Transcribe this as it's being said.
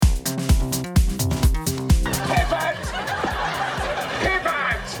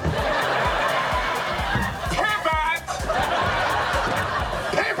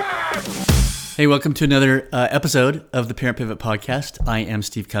Hey, welcome to another episode of the Parent Pivot Podcast. I am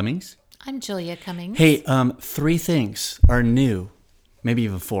Steve Cummings. I'm Julia Cummings. Hey, 3 things are new, maybe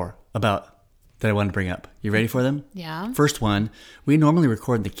even 4, about that I wanted to bring up. You ready for them? Yeah. First one, we normally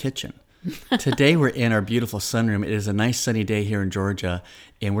record in the kitchen. Today we're in our beautiful sunroom. It is a nice sunny day here in Georgia,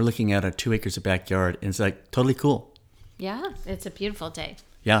 and we're looking at our 2 acres of backyard, and it's like totally cool. Yeah, it's a beautiful day.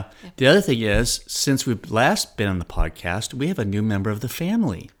 Yeah. The other thing is, since we've last been on the podcast, we have a new member of the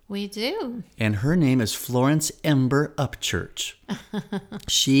family. We do. And her name is Florence Ember Upchurch.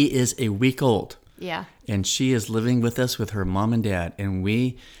 She is a week old. Yeah. And she is living with us with her mom and dad. And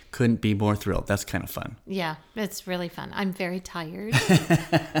we couldn't be more thrilled. That's kind of fun. Yeah, it's really fun. I'm very tired.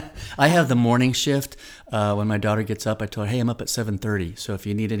 I have the morning shift. When my daughter gets up, I tell her, hey, I'm up at 7:30. So if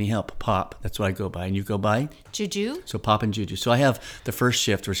you need any help, Pop. That's what I go by. And you go by? Juju? So Pop and Juju. So I have the first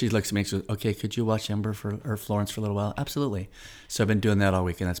shift where she looks at me and says, okay, could you watch Ember or Florence for a little while? Absolutely. So I've been doing that all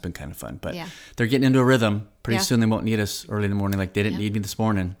week, and that's been kind of fun. But they're getting into a rhythm. Pretty soon they won't need us early in the morning like they didn't need me this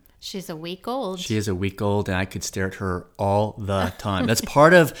morning. She's a week old. She is a week old, and I could stare at her all the time. That's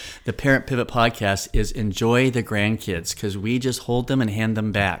part of the Parent Pivot Podcast is enjoy the grandkids, because we just hold them and hand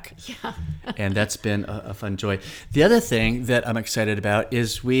them back. Yeah. And that's been a fun joy. The other thing that I'm excited about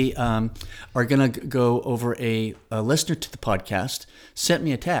is we are going to go over a listener to the podcast sent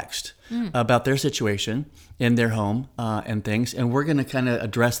me a text about their situation in their home and things, and we're going to kind of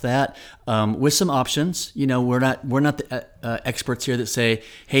address that with some options. You know, we're not the experts here that say,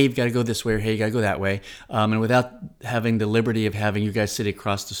 hey, you've got to go this way or hey, you got to go that way, and without having the liberty of having you guys sit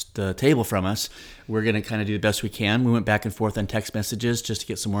across the table from us, we're going to kind of do the best we can. We went back and forth on text messages just to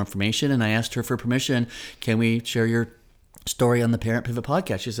get some more information, and I asked her for permission. Can we share your story on the Parent Pivot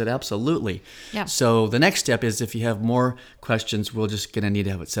Podcast? She said, absolutely. Yeah. So the next step is if you have more questions, we're just going to need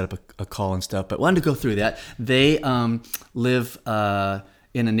to have it set up a call and stuff. But wanted to go through that. They live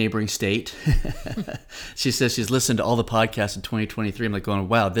in a neighboring state. She says she's listened to all the podcasts in 2023. I'm like going,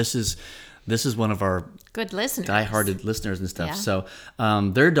 wow, this is one of our good listeners, die-hearted listeners and stuff. Yeah. So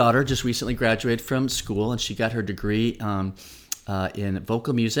their daughter just recently graduated from school, and she got her degree in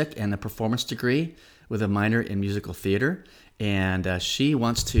vocal music and a performance degree with a minor in musical theater. And she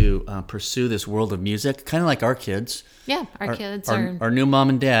wants to pursue this world of music, kind of like our kids. Yeah, our kids are... Our new mom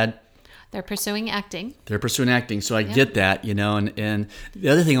and dad. They're pursuing acting. They're pursuing acting, so I get that, you know. And the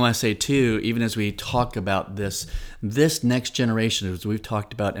other thing I want to say, too, even as we talk about this next generation, as we've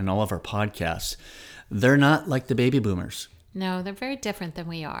talked about in all of our podcasts, they're not like the baby boomers. No, they're very different than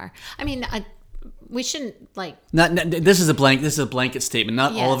we are. I mean, we shouldn't like... This is a blanket statement.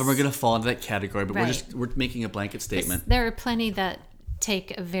 Not all of them are Yes. going to fall into that category, but Right. we're making a blanket statement. There are plenty that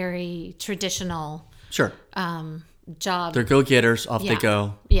take a very traditional Sure. job. They're go-getters. Off they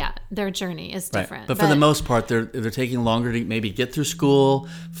go. Yeah, their journey is Right. different. But for the most part, they're taking longer to maybe get through school,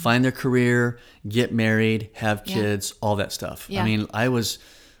 find their career, get married, have kids, all that stuff. Yeah. I mean, I was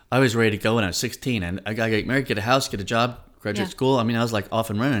ready to go when I was 16, and I got to get married, get a house, get a job, graduate school. I mean, I was like off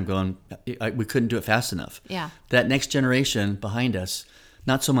and running. I'm going, we couldn't do it fast enough. Yeah. That next generation behind us,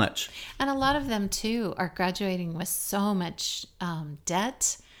 not so much. And a lot of them, too, are graduating with so much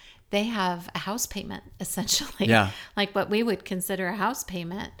debt. They have a house payment, essentially. Yeah. Like what we would consider a house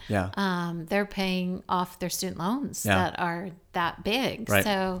payment. Yeah. They're paying off their student loans that are that big. Right.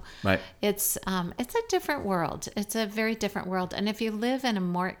 So Right. it's a different world. It's a very different world. And if you live in a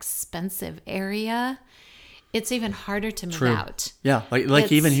more expensive area, it's even harder to move out. Yeah,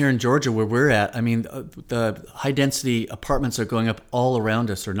 like even here in Georgia where we're at, I mean, the high-density apartments are going up all around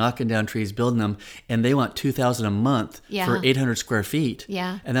us. They're knocking down trees, building them, and they want $2,000 a month for 800 square feet.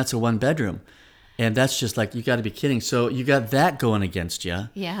 Yeah. And that's a one-bedroom. And that's just like, you got to be kidding. So you got that going against you.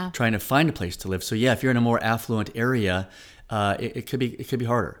 Yeah. Trying to find a place to live. So yeah, if you're in a more affluent area, it could be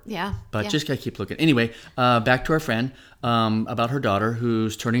harder. Yeah. But just got to keep looking. Anyway, back to our friend about her daughter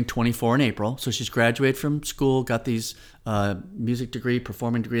who's turning 24 in April. So she's graduated from school, got these music degree,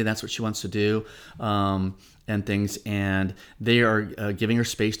 performing degree, and that's what she wants to do and things. And they are giving her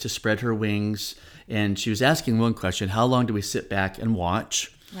space to spread her wings. And she was asking one question, how long do we sit back and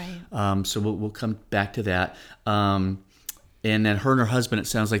watch? Right. So we'll come back to that. And then her and her husband, it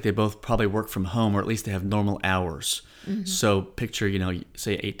sounds like they both probably work from home, or at least they have normal hours. Mm-hmm. So picture,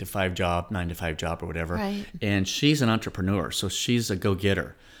 say 8 to 5 job, 9 to 5 job or whatever. Right. And she's an entrepreneur, so she's a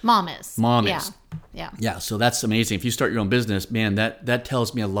go-getter. Mom is. Mom is. Yeah. Yeah, so that's amazing. If you start your own business, man, that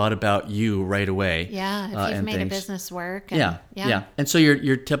tells me a lot about you right away. Yeah. If you've and made a things. business work. And, Yeah. And so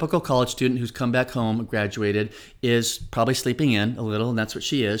your typical college student who's come back home, graduated, is probably sleeping in a little, and that's what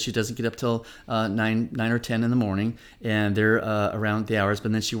she is. She doesn't get up till 9 or 10 in the morning, and they're around the hours.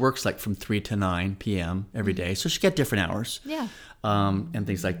 But then she works like from 3 to 9 p.m. every day, so she got different hours. Yeah. And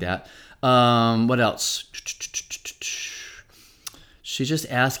things like that. What else? She's just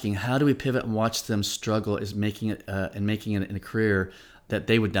asking, how do we pivot and watch them struggle is making it in a career that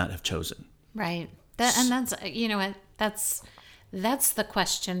they would not have chosen? Right. That's, you know what, that's the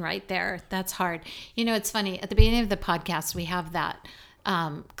question right there. That's hard. You know, it's funny. At the beginning of the podcast, we have that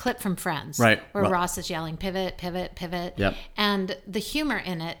clip from Friends, right, where Ross is yelling, pivot, pivot, pivot. Yep. And the humor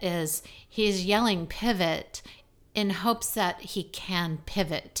in it is he's yelling pivot in hopes that he can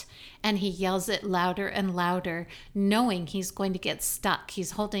pivot. And he yells it louder and louder, knowing he's going to get stuck. He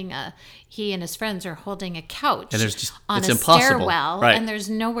and his friends are holding a couch and it's on a impossible. stairwell, Right. and there's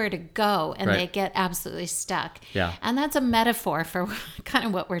nowhere to go, and Right. they get absolutely stuck. Yeah. And that's a metaphor for kind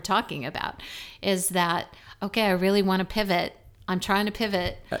of what we're talking about, is that, okay, I really want to pivot. I'm trying to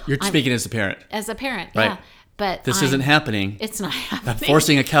pivot. You're speaking as a parent. As a parent, Right. yeah. But This isn't happening. It's not happening.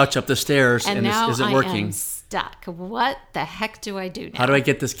 Forcing a couch up the stairs and and now this isn't I working. am stuck. What the heck do I do now? How do I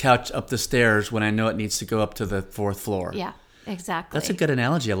get this couch up the stairs when I know it needs to go up to the 4th floor? Yeah, exactly. That's a good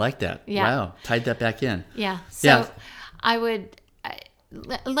analogy. I like that. Yeah. Wow. Tied that back in. Yeah. So Yeah.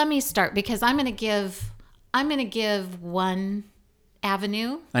 let me start, because I'm going to give one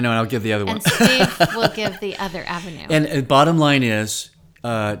avenue, I know, and I'll give the other one. and Steve will give the other avenue. And bottom line is,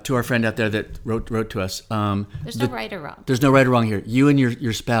 to our friend out there that wrote to us, There's no right or wrong. there's no right or wrong here. You and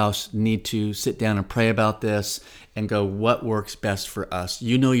your spouse need to sit down and pray about this and go, what works best for us?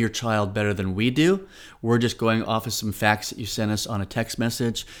 You know your child better than we do. We're just going off of some facts that you sent us on a text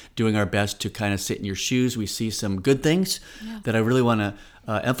message, doing our best to kind of sit in your shoes. We see some good things that I really want to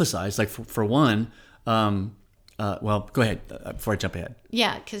emphasize. Like for one, well, go ahead before I jump ahead.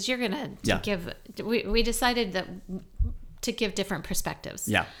 Yeah, because you're going to give. We decided that to give different perspectives.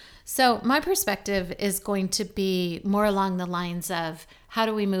 Yeah. So my perspective is going to be more along the lines of, how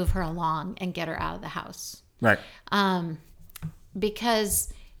do we move her along and get her out of the house? Right.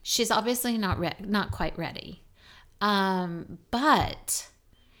 Because she's obviously not quite ready. But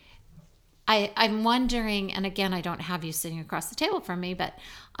I'm wondering, and again, I don't have you sitting across the table from me, but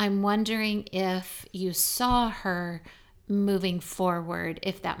I'm wondering if you saw her moving forward,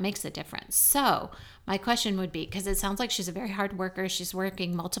 if that makes a difference. So my question would be, because it sounds like she's a very hard worker. She's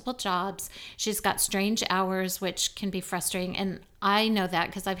working multiple jobs. She's got strange hours, which can be frustrating. And I know that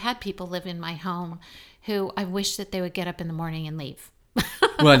because I've had people live in my home who I wish that they would get up in the morning and leave.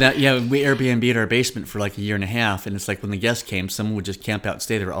 Well, we Airbnb'd our basement for like a year and a half, and it's like when the guests came, someone would just camp out and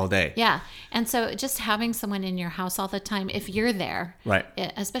stay there all day. Yeah. And so just having someone in your house all the time, if you're there, Right.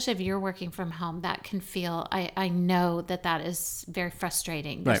 Especially if you're working from home, that can feel, I know that is very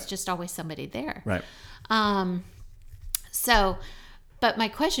frustrating. There's Right. just always somebody there. Right. So, but my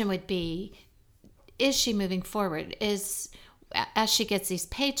question would be, is she moving forward? As she gets these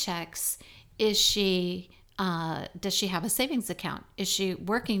paychecks, does she have a savings account? Is she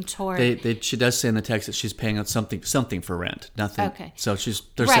working toward? She does say in the text that she's paying out something for rent. Nothing. Okay. So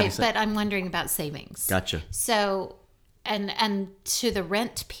they're Right, saying, but I'm wondering about savings. Gotcha. So, and to the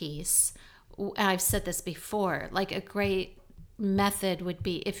rent piece, I've said this before, like a great method would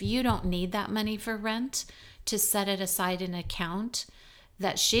be, if you don't need that money for rent, to set it aside in an account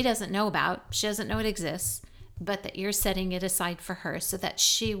that she doesn't know about. She doesn't know it exists, but that you're setting it aside for her, so that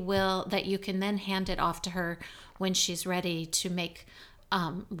that you can then hand it off to her when she's ready to make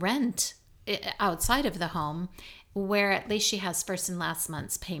rent outside of the home, where at least she has first and last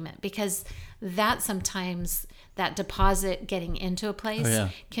month's payment. Because that sometimes, that deposit getting into a place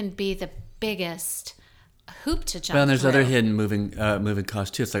can be the biggest hoop to jump Well, and there's through. other hidden moving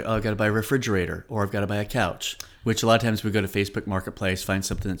costs too. It's like, I've got to buy a refrigerator, or I've got to buy a couch, which a lot of times we go to Facebook Marketplace, find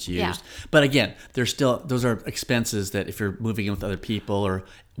something that's used. Yeah. But again, those are expenses that if you're moving in with other people or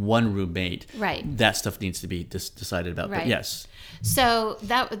one roommate, Right. that stuff needs to be decided about. Right. But yes. So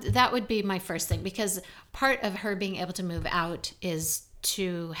that would be my first thing, because part of her being able to move out is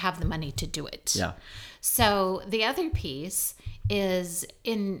to have the money to do it. Yeah. So the other piece is,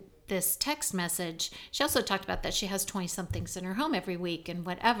 in this text message, she also talked about that she has 20-somethings in her home every week and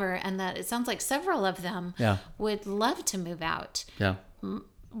whatever, and that it sounds like several of them would love to move out. Yeah.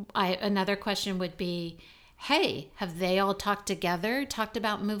 Another question would be, hey, have they all talked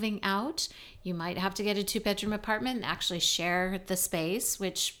about moving out? You might have to get a 2-bedroom apartment and actually share the space,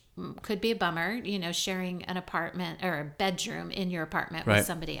 which could be a bummer, sharing an apartment or a bedroom in your apartment Right. with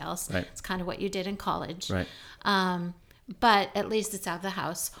somebody else. Right. It's kind of what you did in college. Right. But at least it's out of the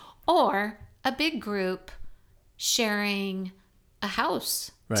house. Or a big group sharing a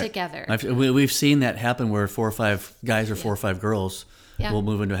house Right. together. We've seen that happen where 4 or 5 guys or 4 or 5 girls Yeah. will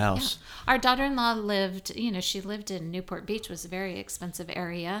move into a house. Our daughter-in-law lived, she lived in Newport Beach, was a very expensive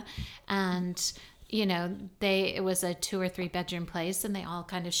area. And, it was a 2 or 3 bedroom place, and they all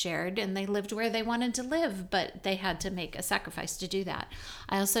kind of shared, and they lived where they wanted to live, but they had to make a sacrifice to do that.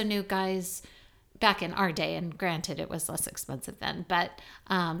 I also knew guys back in our day, and granted it was less expensive then, but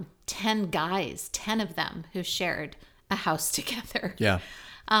 10 guys, 10 of them who shared a house together. Yeah.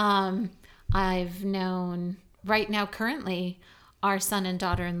 I've known right now, currently, our son and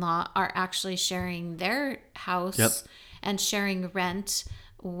daughter-in-law are actually sharing their house Yep. and sharing rent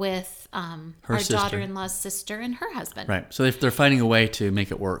with Her our sister. daughter-in-law's sister and her husband. Right. So they're finding a way to make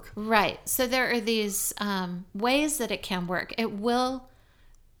it work. Right. So there are these ways that it can work. It will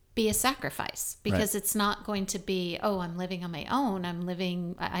be a sacrifice because it's not going to be, I'm living on my own.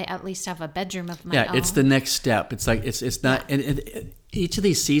 I at least have a bedroom of my own. It's the next step. It's like it's not, and each of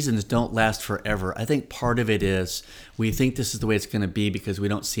these seasons don't last forever. I think part of it is we think this is the way it's going to be because we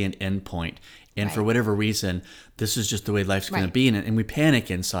don't see an end point. And for whatever reason, this is just the way life's going to be. And we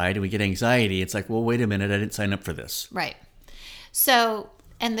panic inside and we get anxiety. It's like, well, wait a minute, I didn't sign up for this. Right. So,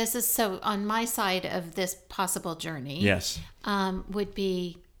 and this is on my side of this possible journey. Yes. Would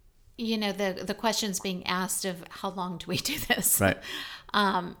be, the questions being asked of how long do we do this? Right.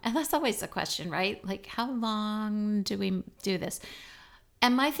 And that's always the question, right? Like, how long do we do this?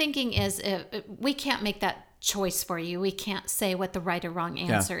 And my thinking is we can't make that choice for you. We can't say what the right or wrong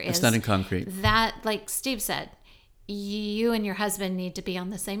answer is. It's not in concrete. That, like Steve said, you and your husband need to be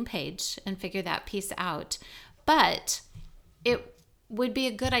on the same page and figure that piece out. But it would be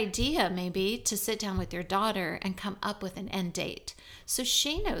a good idea maybe to sit down with your daughter and come up with an end date. So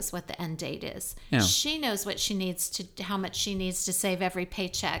she knows what the end date is. Yeah. She knows what she needs to, how much she needs to save every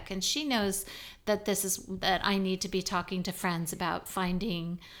paycheck. And she knows that that I need to be talking to friends about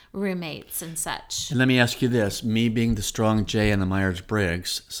finding roommates and such. And let me ask you this. Me being the strong J and the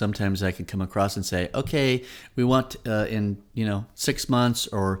Myers-Briggs, sometimes I can come across and say, okay, we want in 6 months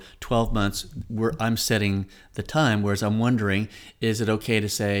or 12 months, I'm setting the time, whereas I'm wondering, is it okay to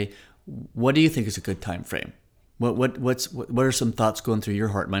say, what do you think is a good time frame? What are some thoughts going through your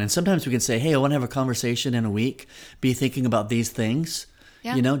heart and mind? And sometimes we can say, hey, I want to have a conversation in a week. Be thinking about these things.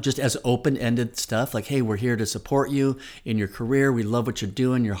 Yeah. Just as open-ended stuff like, hey, we're here to support you in your career. We love what you're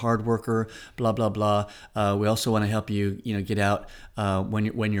doing. You're a hard worker, blah, blah, blah. We also want to help you, get out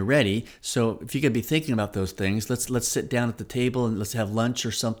when you're ready. So if you could be thinking about those things, let's sit down at the table and let's have lunch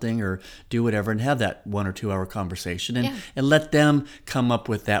or something or do whatever and have that 1 or 2 hour conversation and let them come up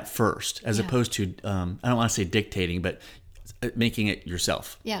with that first as opposed to, I don't want to say dictating, but making it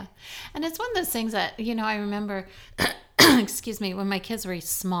yourself. Yeah. And it's one of those things that, I remember, excuse me, when my kids were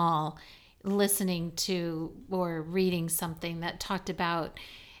small, listening to or reading something that talked about,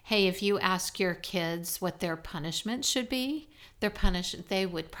 hey, if you ask your kids what their punishment should be, they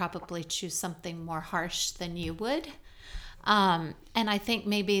would probably choose something more harsh than you would. And I think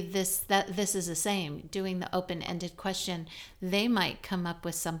maybe this is the same, doing the open-ended question, they might come up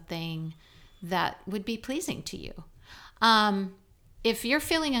with something that would be pleasing to you. If you're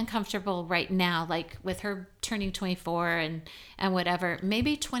feeling uncomfortable right now, like with her turning 24 and whatever,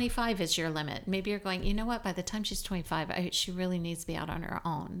 maybe 25 is your limit. Maybe you're going, you know what, by the time she's 25, she really needs to be out on her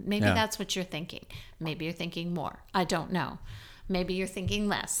own. Maybe that's what you're thinking. Maybe you're thinking more. I don't know. Maybe you're thinking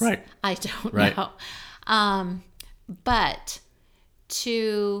less. Right. I don't know. But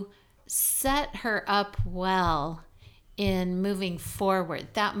to set her up well in moving forward,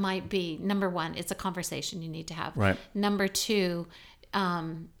 that might be, number one, it's a conversation you need to have. Right. Number two,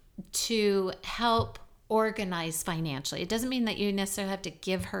 to help organize financially. It doesn't mean that you necessarily have to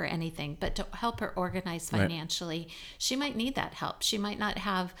give her anything, but to help her organize financially. Right. She might need that help. She might not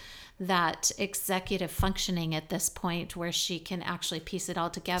have that executive functioning at this point where she can actually piece it all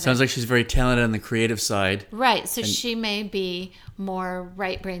together. Sounds like she's very talented on the creative side. Right. So she may be more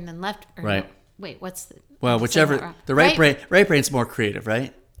right brain than left. Right. No, wait, what's the... Well, whichever. The right brain's more creative,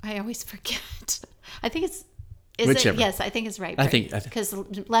 right? I always forget. I think it's... Whichever. Yes, I think it's right brain. I think because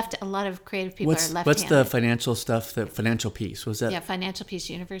a lot of creative people are left-handed. What's the financial stuff? The Financial Peace, was that? Yeah, Financial Peace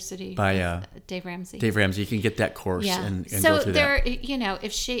University by Dave Ramsey. Dave Ramsey. You can get that course and so go through that.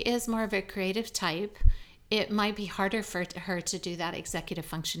 If she is more of a creative type, it might be harder for her to do that executive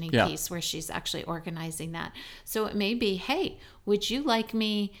functioning piece where she's actually organizing that. So it may be, hey, would you like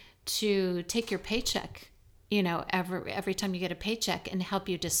me to take your paycheck every time you get a paycheck and help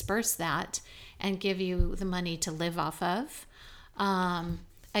you disperse that and give you the money to live off of.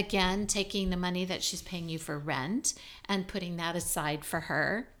 Again, taking the money that she's paying you for rent and putting that aside for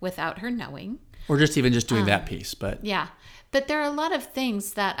her without her knowing. Or just doing that piece. But yeah. But there are a lot of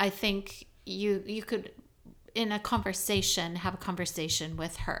things that I think you could, in a conversation, have a conversation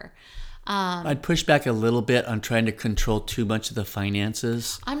with her. I'd push back a little bit on trying to control too much of the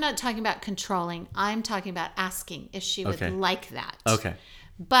finances. I'm not talking about controlling. I'm talking about asking if she would like that. Okay.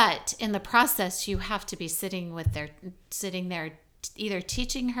 But in the process, you have to be sitting there, either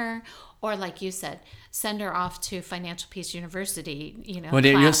teaching her or, like you said, send her off to Financial Peace University. Well,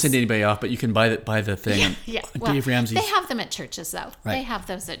 you don't send anybody off, but you can buy the thing. Yeah. Well, Dave Ramsey's. They have them at churches, though. Right. They have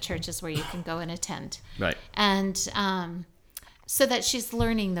those at churches where you can go and attend. Right. And so that she's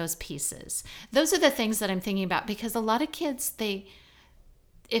learning those pieces. Those are the things that I'm thinking about, because a lot of kids,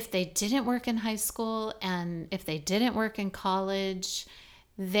 if they didn't work in high school and if they didn't work in college,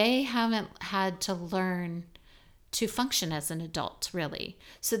 they haven't had to learn to function as an adult, really.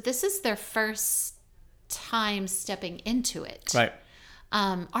 So this is their first time stepping into it. Right.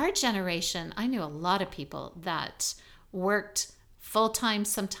 Our generation, I knew a lot of people that worked full-time,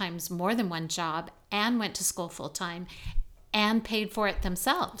 sometimes more than one job, and went to school full-time and paid for it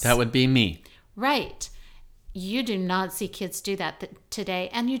themselves. That would be me. Right. You do not see kids do that today,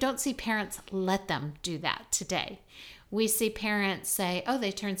 and you don't see parents let them do that today. We see parents say, oh,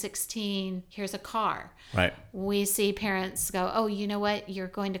 they turned 16, here's a car. Right. We see parents go, oh, you know what? You're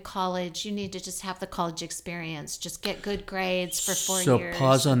going to college. You need to just have the college experience. Just get good grades for 4 years. So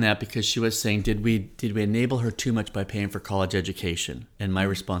pause on that, because she was saying, did we enable her too much by paying for college education? And my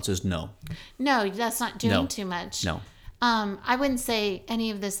response is no. No, that's not doing too much. No. I wouldn't say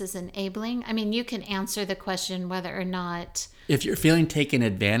any of this is enabling. I mean, you can answer the question whether or not... If you're feeling taken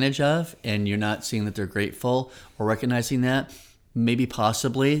advantage of and you're not seeing that they're grateful or recognizing that, maybe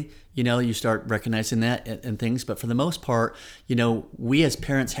possibly, you start recognizing that and things. But for the most part, we as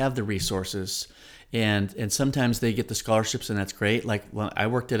parents have the resources, and sometimes they get the scholarships, and that's great. Like, I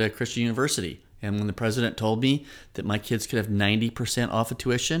worked at a Christian university, and when the president told me that my kids could have 90% off of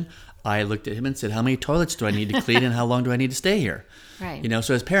tuition, I looked at him and said, how many toilets do I need to clean and how long do I need to stay here? Right.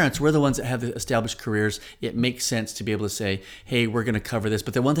 So as parents, we're the ones that have the established careers. It makes sense to be able to say, hey, we're going to cover this.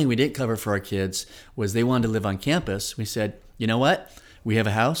 But the one thing we didn't cover for our kids was they wanted to live on campus. We said, you know what? We have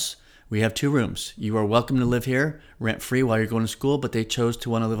a house. We have 2 rooms. You are welcome to live here rent-free while you're going to school, but they chose to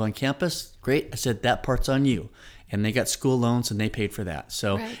want to live on campus. Great. I said, that part's on you. And they got school loans and they paid for that.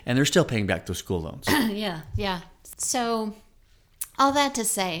 So, right. And they're still paying back those school loans. Yeah. So... all that to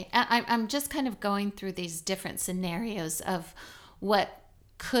say, I'm just kind of going through these different scenarios of what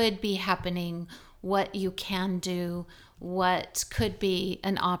could be happening, what you can do, what could be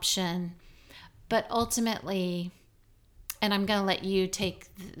an option. But ultimately, and I'm going to let you take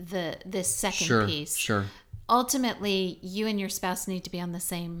this second piece. Sure. Ultimately, you and your spouse need to be on the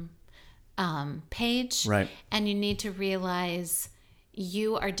same page. Right. And you need to realize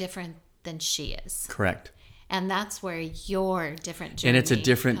you are different than she is. Correct. And that's where your different journey. And it's a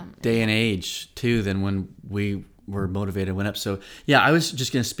different day and age, too, than when we were motivated and went up. So, yeah, I was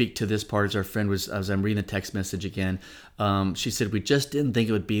just going to speak to this part as our friend was, as I'm reading the text message again. She said, we just didn't think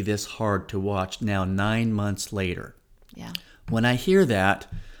it would be this hard to watch now 9 months later. Yeah. When I hear that,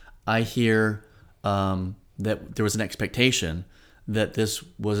 I hear that there was an expectation that this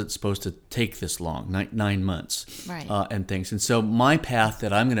wasn't supposed to take this long, 9 months, right. And things. And so my path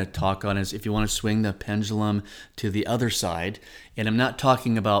that I'm going to talk on is, if you want to swing the pendulum to the other side, and I'm not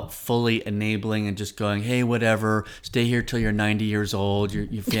talking about fully enabling and just going, hey, whatever, stay here till you're 90 years old,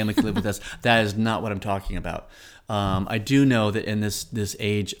 your family can live with us. That is not what I'm talking about. I do know that in this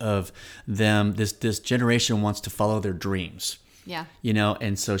age of them, this generation wants to follow their dreams. Yeah.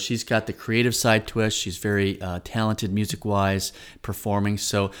 And so she's got the creative side to us. She's very talented music-wise, performing.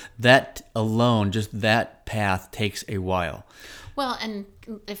 So that alone, just that path takes a while. Well, and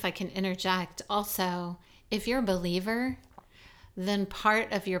if I can interject, also, if you're a believer, then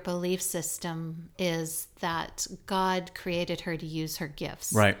part of your belief system is that God created her to use her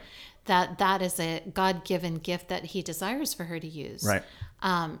gifts. Right. That is a God-given gift that he desires for her to use. Right.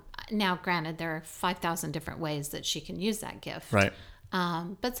 Now, granted, there are 5,000 different ways that she can use that gift. Right.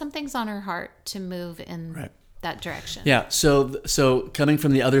 But something's on her heart to move in that direction. Yeah. So coming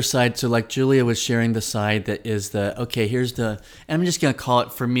from the other side, so like Julia was sharing the side that is here's and I'm just going to call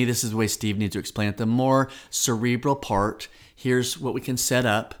it, for me, this is the way Steve needs to explain it, the more cerebral part. Here's what we can set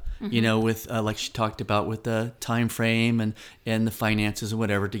up. With like she talked about with the time frame and the finances and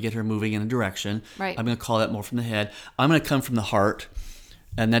whatever to get her moving in a direction. Right. I'm going to call that more from the head. I'm going to come from the heart,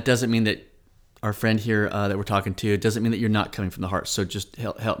 and that doesn't mean that our friend here that we're talking to, it doesn't mean that you're not coming from the heart. So just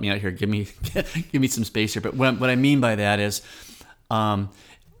help me out here. Give me some space here. But what I mean by that is,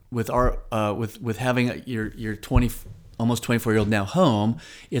 with having your 20 almost 24-year-old now home,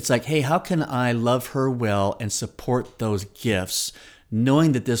 it's like, hey, how can I love her well and support those gifts,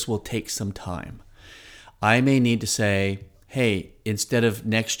 knowing that this will take some time? I may need to say, hey, instead of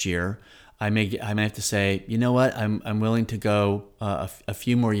next year, I may have to say, you know what, I'm willing to go a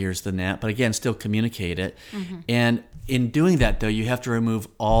few more years than that, but again, still communicate it. Mm-hmm. And in doing that, though, you have to remove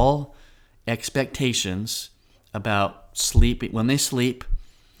all expectations about sleeping, when they sleep,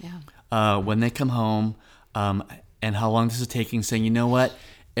 when they come home, and how long this is taking, saying, you know what,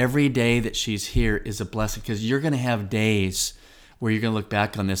 every day that she's here is a blessing, because you're going to have days where you're going to look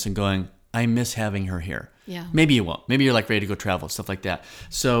back on this and going, I miss having her here. Yeah. Maybe you won't. Maybe you're like ready to go travel, stuff like that.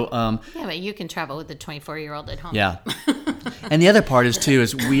 So yeah, but you can travel with the 24-year-old at home. Yeah. And the other part is too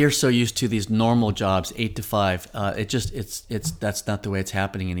is we are so used to these normal jobs, 8 to 5. That's not the way it's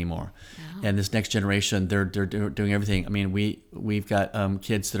happening anymore. Yeah. And this next generation, they're doing everything. I mean, we've got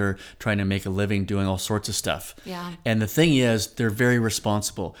kids that are trying to make a living doing all sorts of stuff. Yeah. And the thing is, they're very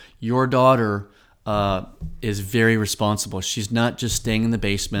responsible. Your daughter is very responsible. She's not just staying in the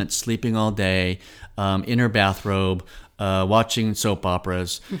basement, sleeping all day, in her bathrobe, watching soap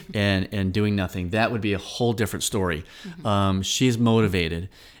operas and doing nothing. That would be a whole different story. Mm-hmm. She's motivated,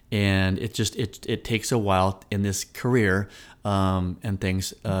 and it takes a while in this career and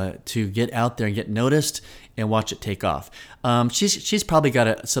things to get out there and get noticed and watch it take off. She's probably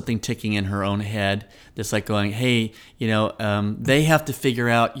got something ticking in her own head that's like going, hey, they have to figure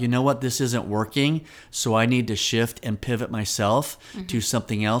out, you know what, this isn't working, so I need to shift and pivot myself to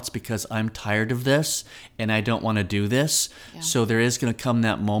something else because I'm tired of this and I don't want to do this. Yeah. So there is going to come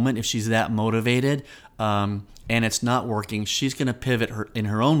that moment, if she's that motivated and it's not working, she's going to pivot in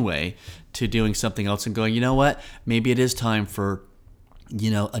her own way to doing something else and going, you know what, maybe it is time for,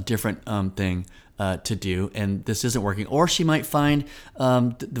 a different thing to do, and this isn't working. Or she might find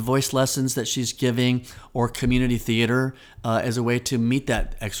the voice lessons that she's giving or community theater as a way to meet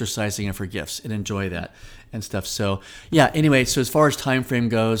that exercising of her gifts and enjoy that and stuff. So yeah, anyway, so as far as time frame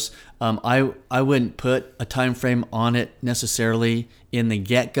goes, I wouldn't put a time frame on it necessarily in the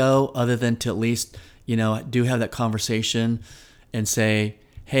get-go, other than to at least do have that conversation and say,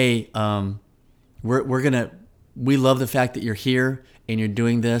 hey, we love the fact that you're here and you're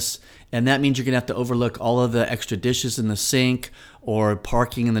doing this, and that means you're going to have to overlook all of the extra dishes in the sink or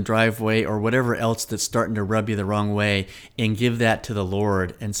parking in the driveway or whatever else that's starting to rub you the wrong way, and give that to the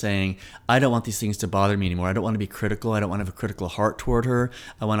Lord and saying, I don't want these things to bother me anymore. I don't want to be critical. I don't want to have a critical heart toward her.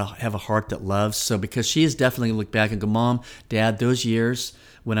 I want to have a heart that loves. So because she is definitely going to look back and go, Mom, Dad, those years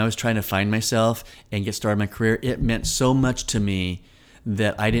when I was trying to find myself and get started in my career, it meant so much to me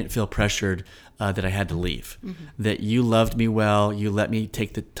that I didn't feel pressured that I had to leave. Mm-hmm. That you loved me well, you let me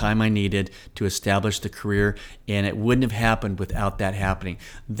take the time I needed to establish the career, and it wouldn't have happened without that happening.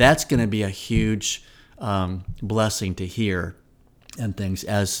 That's going to be a huge blessing to hear and things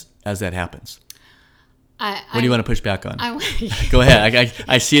as that happens. What do you want to push back on? Go ahead.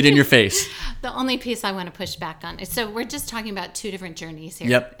 I see it in your face. The only piece I want to push back on is, so we're just talking about two different journeys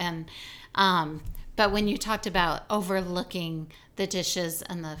here. Yep. And but when you talked about overlooking the dishes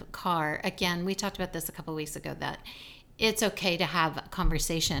and the car, again, we talked about this a couple of weeks ago, that it's okay to have a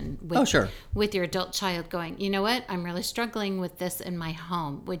conversation with your adult child going, you know what, I'm really struggling with this in my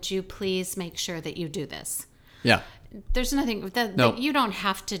home. Would you please make sure that you do this? Yeah. There's nothing that you don't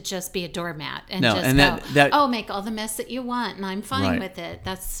have to just be a doormat and make all the mess that you want, and I'm fine with it.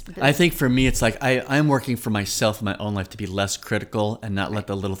 I think for me, it's like I'm working for myself in my own life to be less critical and not let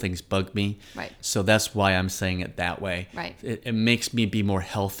the little things bug me. Right. So that's why I'm saying it that way. Right. It makes me be more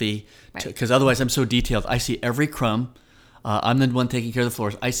healthy, because otherwise I'm so detailed. I see every crumb. I'm the one taking care of the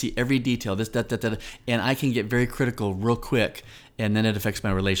floors. I see every detail, this, that, and I can get very critical real quick, and then it affects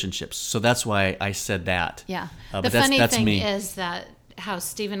my relationships. So that's why I said that. Yeah. But the funny thing is that how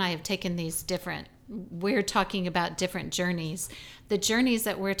Steve and I have taken these we're talking about different journeys. The journeys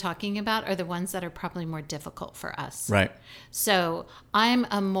that we're talking about are the ones that are probably more difficult for us. Right. So I'm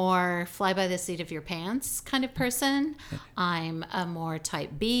a more fly by the seat of your pants kind of person. I'm a more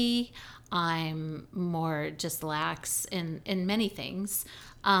type B. I'm more just lax in many things.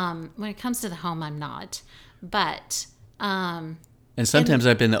 When it comes to the home, I'm not. But and sometimes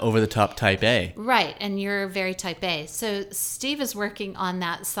I've been the over-the-top type A. Right, and you're very type A. So Steve is working on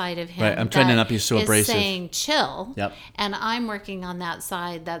that side of him. Right, I'm trying to not be so abrasive. Saying chill. Yep. And I'm working on that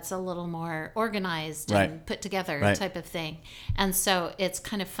side that's a little more organized and put together type of thing. And so it's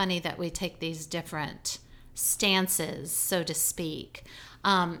kind of funny that we take these different stances, so to speak.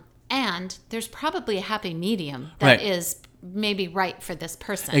 And there's probably a happy medium that is maybe right for this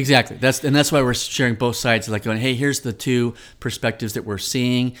person. Exactly. That's why we're sharing both sides, like going, hey, here's the two perspectives that we're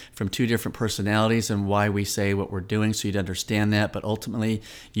seeing from two different personalities and why we say what we're doing, so you'd understand that. But ultimately,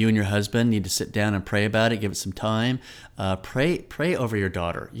 you and your husband need to sit down and pray about it, give it some time. Pray over your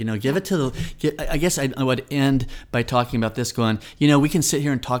daughter. Give it to I guess I would end by talking about this, going, we can sit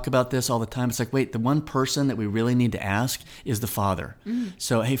here and talk about this all the time. It's like, wait, the one person that we really need to ask is the Father.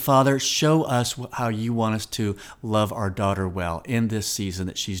 So, hey, Father, show us how you want us to love our daughter well in this season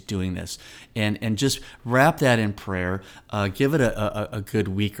that she's doing this, and just wrap that in prayer. Give it a good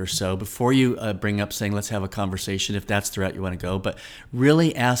week or so before you bring up saying, let's have a conversation, if that's the route you want to go. But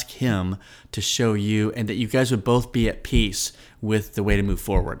really ask him to show you, and that you guys would both be at peace with the way to move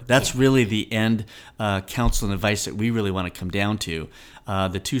forward. That's really the end counsel and advice that we really want to come down to.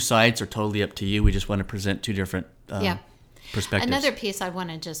 The two sides are totally up to you. We just want to present two different perspectives. Another piece I want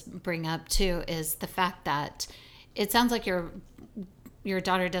to just bring up too is the fact that it sounds like your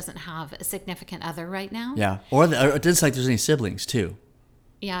daughter doesn't have a significant other right now. Yeah, or it doesn't like there's any siblings too.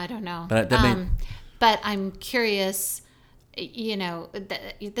 Yeah, I don't know. But but I'm curious.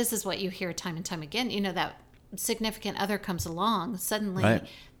 This is what you hear time and time again. That significant other comes along, suddenly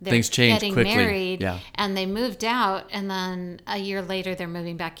they're things change getting quickly. married, Yeah. and they moved out, and then a year later they're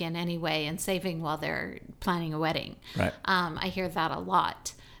moving back in anyway and saving while they're planning a wedding. Right. I hear that a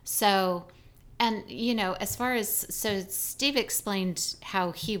lot. So. And, as far as, so Steve explained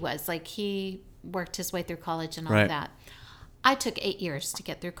how he was, like he worked his way through college and all of that. I took 8 years to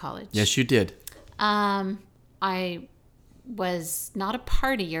get through college. Yes, you did. I was not a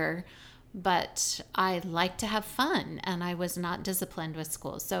partier, but I liked to have fun, and I was not disciplined with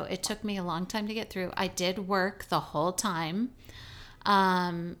school. So it took me a long time to get through. I did work the whole time,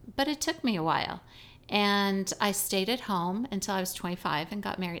 but it took me a while. And I stayed at home until I was 25 and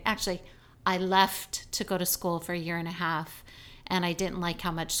got married. Actually, I left to go to school for a year and a half, and I didn't like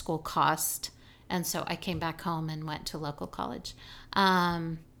how much school cost. And so I came back home and went to local college.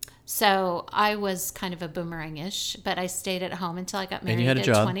 So I was kind of a boomerang-ish, but I stayed at home until I got married at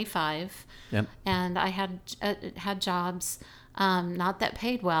 25. Yep. And I had jobs, not that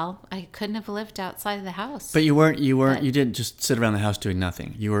paid well. I couldn't have lived outside of the house. But you didn't just sit around the house doing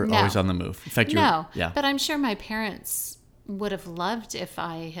nothing. You were always on the move. In fact, but I'm sure my parents would have loved if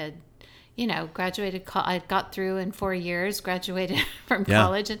I had graduated. I got through in 4 years, graduated from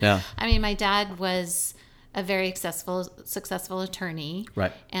college. And I mean, my dad was a very successful attorney.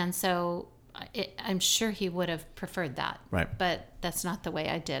 Right. And so I'm sure he would have preferred that. Right. But that's not the way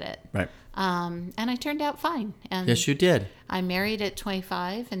I did it. Right. And I turned out fine. And yes, you did. I married at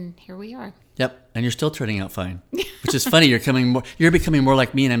 25, and here we are. Yep, and you're still turning out fine, which is funny. You're becoming more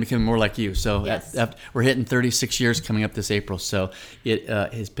like me, and I'm becoming more like you. So yes. We're hitting 36 years coming up this April. So it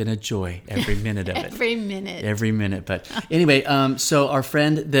has been a joy every minute of it. Every minute. But anyway, so our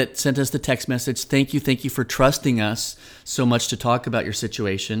friend that sent us the text message, thank you for trusting us so much to talk about your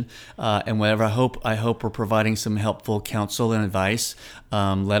situation, and whatever. I hope we're providing some helpful counsel and advice.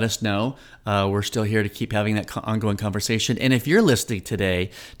 Let us know. We're still here to keep having that ongoing conversation. And if you're listening today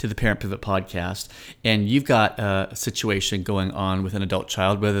to the Parent Pivot podcast and you've got a situation going on with an adult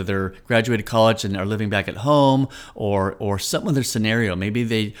child, whether they're graduated college and are living back at home, or some other scenario, maybe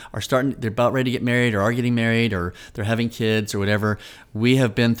they're about ready to get married or are getting married, or they're having kids or whatever. We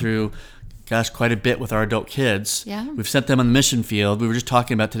have been through quite a bit with our adult kids. Yeah. We've sent them on the mission field. We were just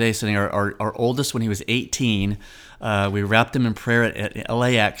talking about today, sending our oldest when he was 18. We wrapped him in prayer at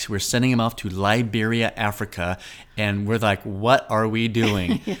LAX. We're sending him off to Liberia, Africa. And we're like, what are we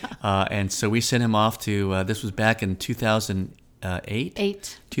doing? And so we sent him off to, this was back in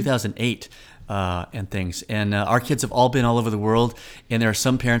 2008? 2008. And things. And our kids have all been all over the world. And there are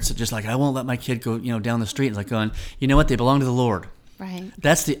some parents that just like, I won't let my kid go, down the street. It's like going, you know what? They belong to the Lord. Right.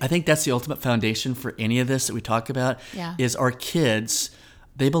 I think that's the ultimate foundation for any of this that we talk about. Yeah. Is our kids,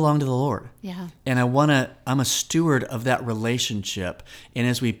 they belong to the Lord. Yeah. And I'm a steward of that relationship. And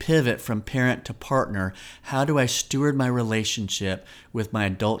as we pivot from parent to partner, how do I steward my relationship with my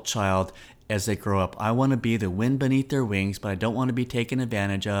adult child as they grow up? I want to be the wind beneath their wings, but I don't want to be taken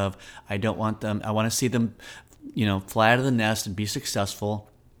advantage of. I want to see them, fly out of the nest and be successful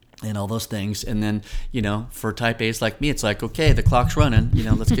and all those things. And then, for type A's like me, it's like, okay, the clock's running,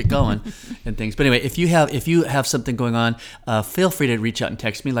 let's get going and things. But anyway, if you have something going on, feel free to reach out and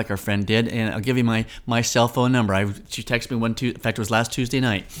text me like our friend did. And I'll give you my cell phone number. She texted me in fact, it was last Tuesday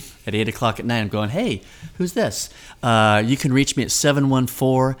night at 8:00 at night. I'm going, hey, who's this? You can reach me at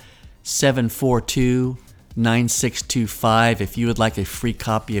 714-742-9625 if you would like a free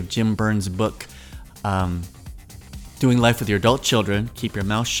copy of Jim Burns' book, doing life with your adult children, keep your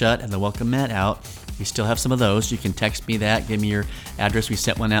mouth shut and the welcome mat out. We still have some of those. You can text me that. Give me your address. We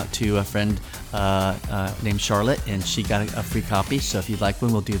sent one out to a friend named Charlotte, and she got a free copy. So if you'd like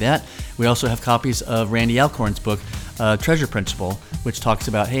one, we'll do that. We also have copies of Randy Alcorn's book, Treasure Principle, which talks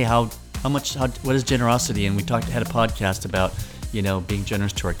about, hey, what is generosity? And we had a podcast about, being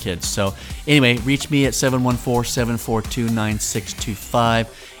generous to our kids. So anyway, reach me at 714-742-9625.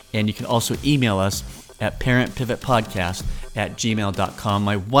 And you can also email us at parentpivotpodcast@gmail.com.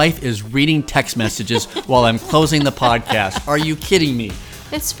 My wife is reading text messages while I'm closing the podcast. Are you kidding me?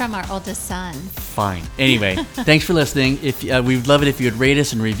 It's from our oldest son. Fine. Anyway, thanks for listening. We'd love it if you would rate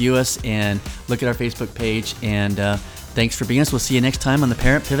us and review us and look at our Facebook page. And thanks for being us. We'll see you next time on the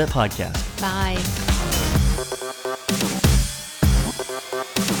Parent Pivot Podcast. Bye.